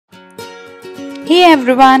Hey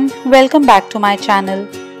everyone, welcome back to my channel.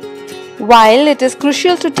 While it is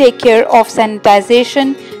crucial to take care of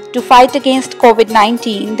sanitization to fight against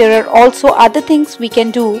COVID-19, there are also other things we can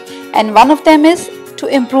do, and one of them is to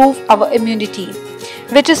improve our immunity,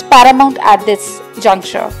 which is paramount at this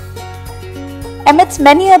juncture. Amidst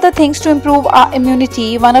many other things to improve our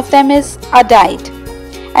immunity, one of them is our diet.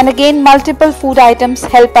 And again, multiple food items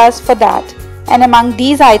help us for that. And among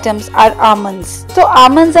these items are almonds. So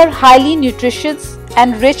almonds are highly nutritious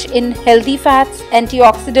and rich in healthy fats,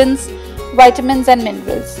 antioxidants, vitamins and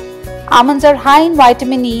minerals. Almonds are high in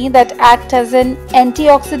vitamin E that act as an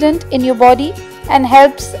antioxidant in your body and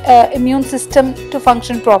helps immune system to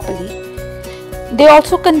function properly. They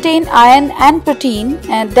also contain iron and protein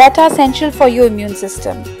that are essential for your immune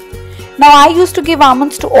system. Now, I used to give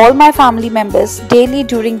almonds to all my family members daily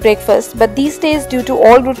during breakfast, but these days, due to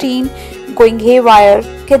all routine going haywire,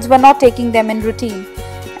 kids were not taking them in routine.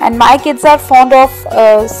 And my kids are fond of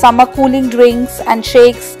summer cooling drinks and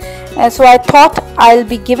shakes, so I thought I'll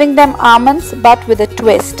be giving them almonds but with a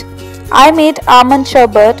twist. I made almond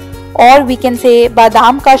sharbat, or we can say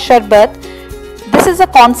BADAM SHARBAT. This is a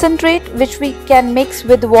concentrate which we can mix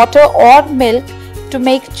with water or milk to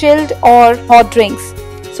make chilled or hot drinks.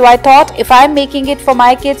 So I thought, if I'm making it for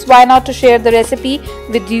my kids, why not to share the recipe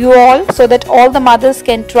with you all so that all the mothers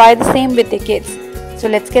can try the same with their kids. So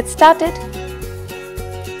let's get started.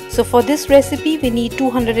 So for this recipe we need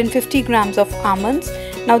 250 grams of almonds.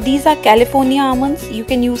 Now these are California almonds. You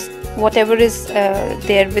can use whatever is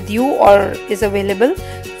there with you or is available.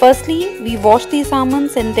 Firstly, we wash these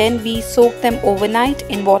almonds and then we soak them overnight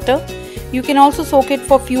in water. You can also soak it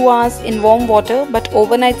for few hours in warm water, but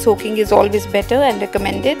overnight soaking is always better and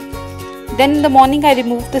recommended. Then in the morning I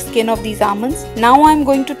remove the skin of these almonds. Now I am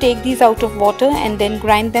going to take these out of water and then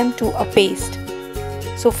grind them to a paste.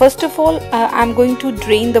 So first of all I am going to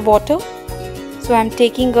drain the water. So I am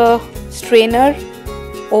taking a strainer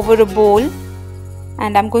over a bowl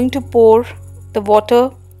and I am going to pour the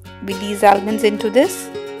water with these almonds into this.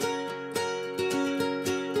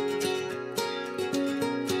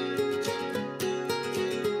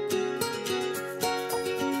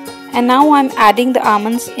 And now I am adding the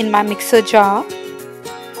almonds in my mixer jar.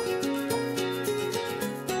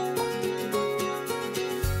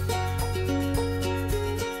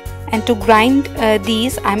 And to grind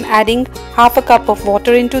these, I am adding half a cup of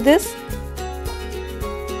water into this.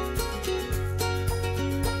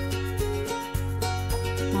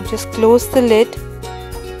 Now just close the lid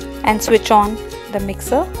and switch on the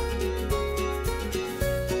mixer.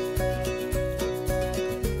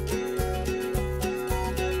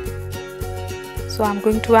 So I'm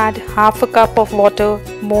going to add half a cup of water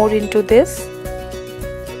more into this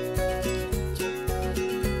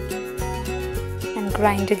and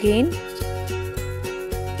grind again.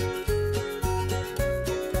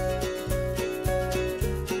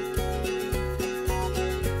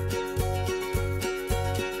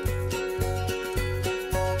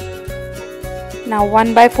 Now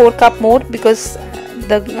 1/4 cup more because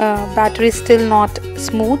the batter is still not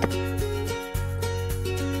smooth.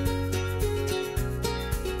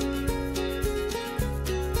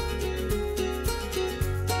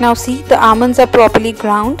 Now see, the almonds are properly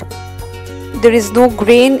ground. There is no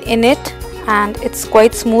grain in it and it's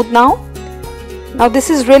quite smooth now. Now this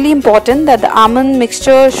is really important that the almond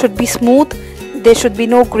mixture should be smooth. There should be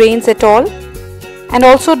no grains at all. And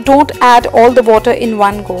also don't add all the water in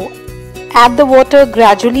one go. Add the water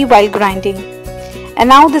gradually while grinding. And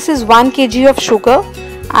now this is 1 kg of sugar.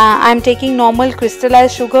 I am taking normal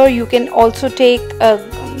crystallized sugar. You can also take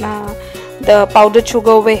the powdered sugar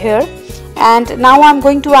over here. And now I'm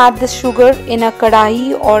going to add this sugar in a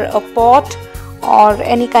kadahi or a pot or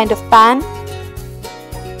any kind of pan.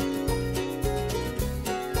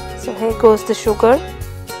 So here goes the sugar.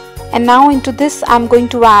 And now into this I'm going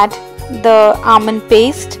to add the almond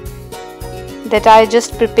paste that I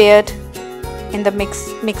just prepared in the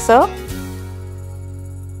mixer.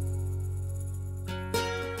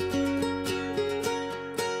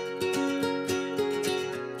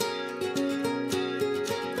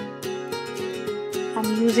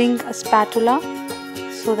 I'm using a spatula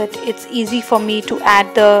so that it's easy for me to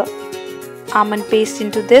add the almond paste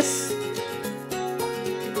into this.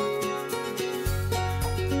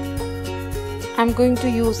 I'm going to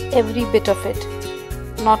use every bit of it,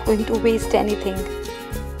 not going to waste anything.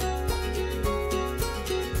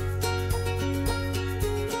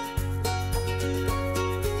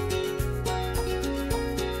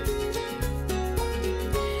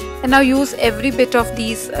 And now use every bit of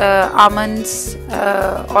these almonds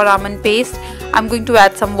or almond paste. I'm going to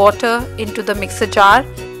add some water into the mixer jar.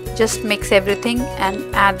 Just mix everything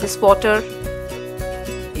and add this water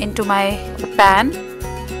into my pan.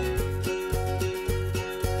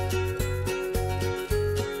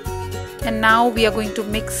 And now we are going to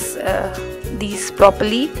mix these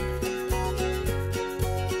properly.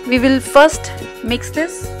 We will first mix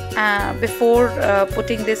this before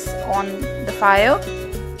putting this on the fire,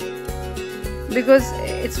 because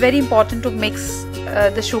it's very important to mix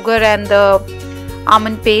the sugar and the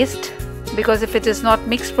almond paste, because if it is not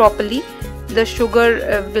mixed properly, the sugar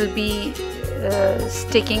will be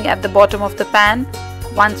sticking at the bottom of the pan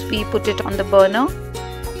once we put it on the burner.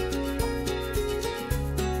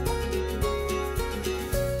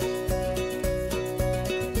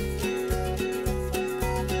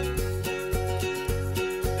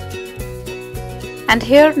 And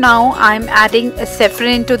here now I'm adding a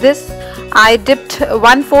saffron into this. I dipped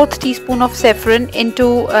 1/4 teaspoon of saffron into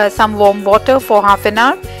some warm water for half an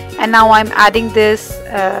hour, and now I'm adding this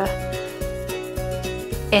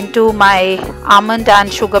into my almond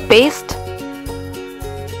and sugar paste,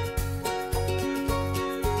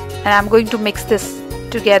 and I'm going to mix this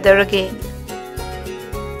together again.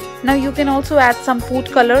 Now you can also add some food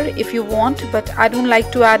color if you want, but I don't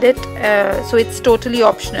like to add it, so it's totally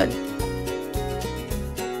optional.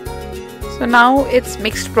 So now it's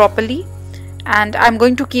mixed properly, and I'm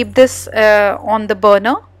going to keep this on the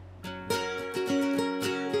burner.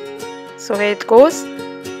 So here it goes.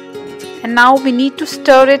 And now we need to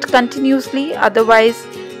stir it continuously, otherwise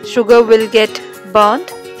sugar will get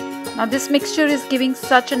burnt. Now this mixture is giving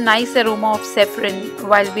such a nice aroma of saffron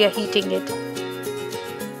while we are heating it.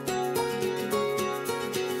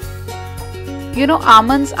 You know,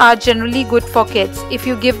 almonds are generally good for kids. If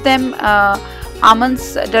you give them almonds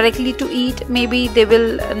directly to eat, maybe they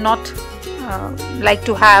will not like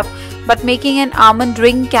to have, but making an almond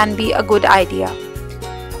drink can be a good idea.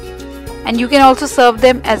 And you can also serve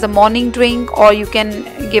them as a morning drink, or you can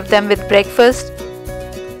give them with breakfast.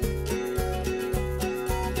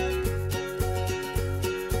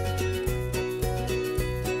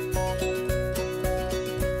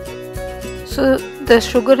 So the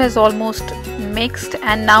sugar has almost mixed,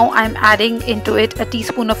 and now I'm adding into it a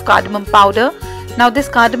teaspoon of cardamom powder. Now this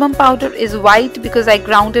cardamom powder is white because I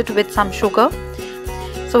ground it with some sugar.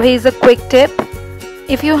 So here's a quick tip.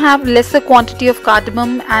 If you have lesser quantity of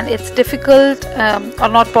cardamom and it's difficult or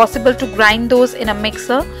not possible to grind those in a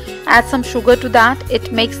mixer, add some sugar to that.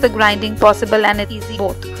 It makes the grinding possible and it's easy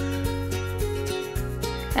both.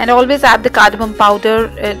 And always add the cardamom powder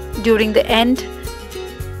during the end.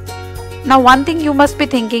 Now one thing you must be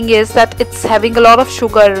thinking is that it's having a lot of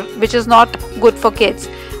sugar, which is not good for kids.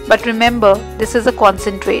 But remember, this is a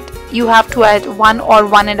concentrate. You have to add 1 or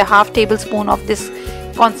 1.5 tablespoon of this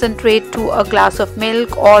concentrate to a glass of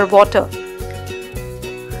milk or water.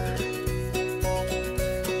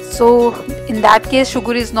 So in that case,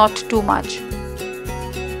 sugar is not too much.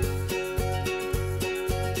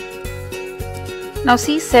 Now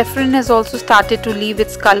see, saffron has also started to leave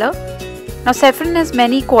its color. Now saffron has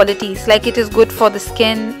many qualities, like it is good for the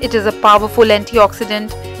skin, it is a powerful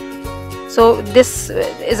antioxidant. So this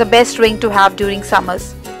is a best drink to have during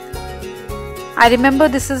summers. I remember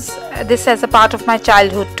this as a part of my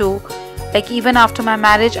childhood too. Like even after my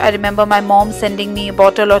marriage, I remember my mom sending me a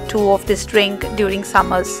bottle or two of this drink during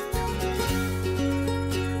summers.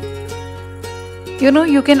 You know,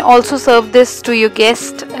 you can also serve this to your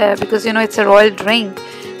guest because you know it's a royal drink,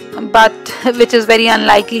 but which is very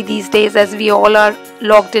unlikely these days as we all are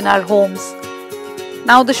locked in our homes.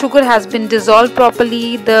 Now the sugar has been dissolved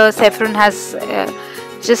properly, the saffron has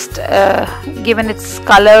just given its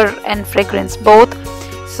color and fragrance both.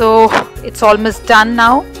 So it's almost done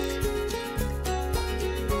now.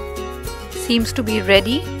 Seems to be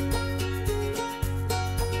ready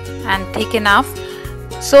and thick enough.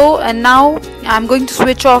 So now I'm going to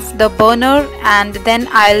switch off the burner and then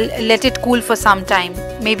I'll let it cool for some time,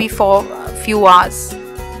 maybe for a few hours.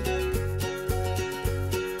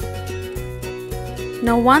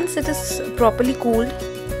 Now once it is properly cooled,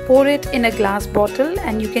 pour it in a glass bottle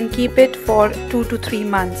and you can keep it for 2 to 3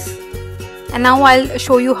 months. And now I'll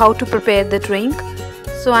show you how to prepare the drink.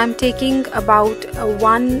 So I'm taking about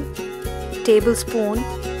 1 tablespoon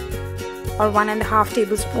or 1.5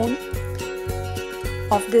 tablespoon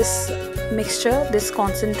of this mixture, this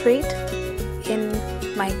concentrate, in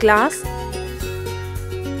my glass,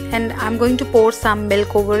 and I'm going to pour some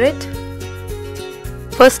milk over it.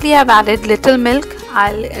 Firstly, I've added little milk.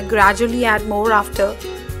 I'll gradually add more after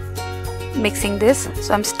mixing this.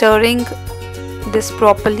 So I'm stirring this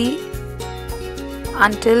properly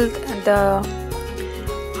until the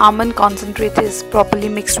almond concentrate is properly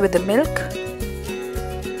mixed with the milk.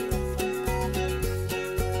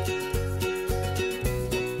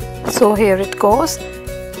 So here it goes.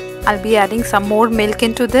 I'll be adding some more milk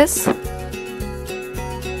into this.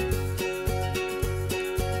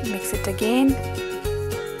 Mix it again.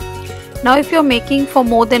 Now if you're making for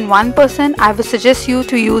more than one person, I would suggest you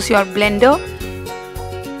to use your blender.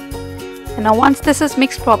 And now once this is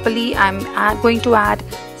mixed properly, I'm going to add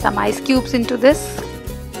some ice cubes into this.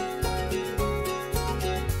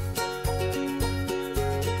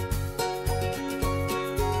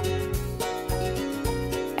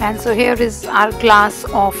 And so here is our glass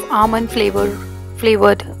of almond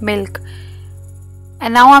flavored milk.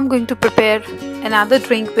 And now I'm going to prepare another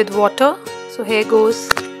drink with water. So here goes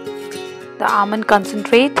the almond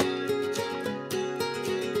concentrate.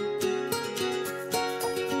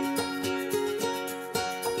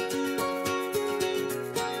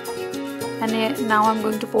 And now I'm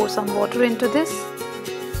going to pour some water into this.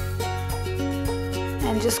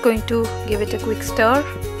 And just going to give it a quick stir.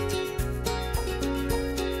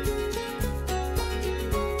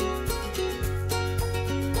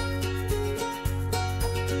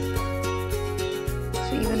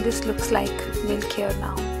 So even this looks like milk here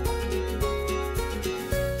now.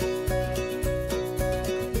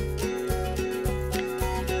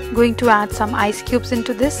 Going to add some ice cubes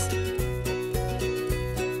into this.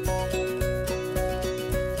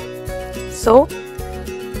 So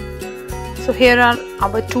here are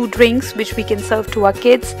our two drinks which we can serve to our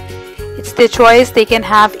kids. It's their choice. They can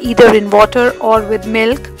have either in water or with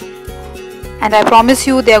milk, and I promise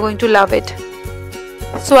you they are going to love it.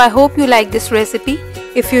 So I hope you like this recipe.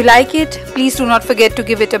 If you like it, please do not forget to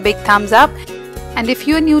give it a big thumbs up, and if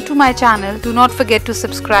you are new to my channel, do not forget to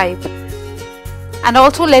subscribe. And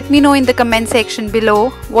also let me know in the comment section below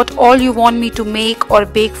what all you want me to make or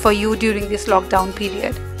bake for you during this lockdown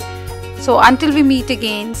period. So until we meet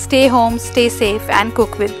again, stay home, stay safe and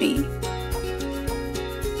cook with me.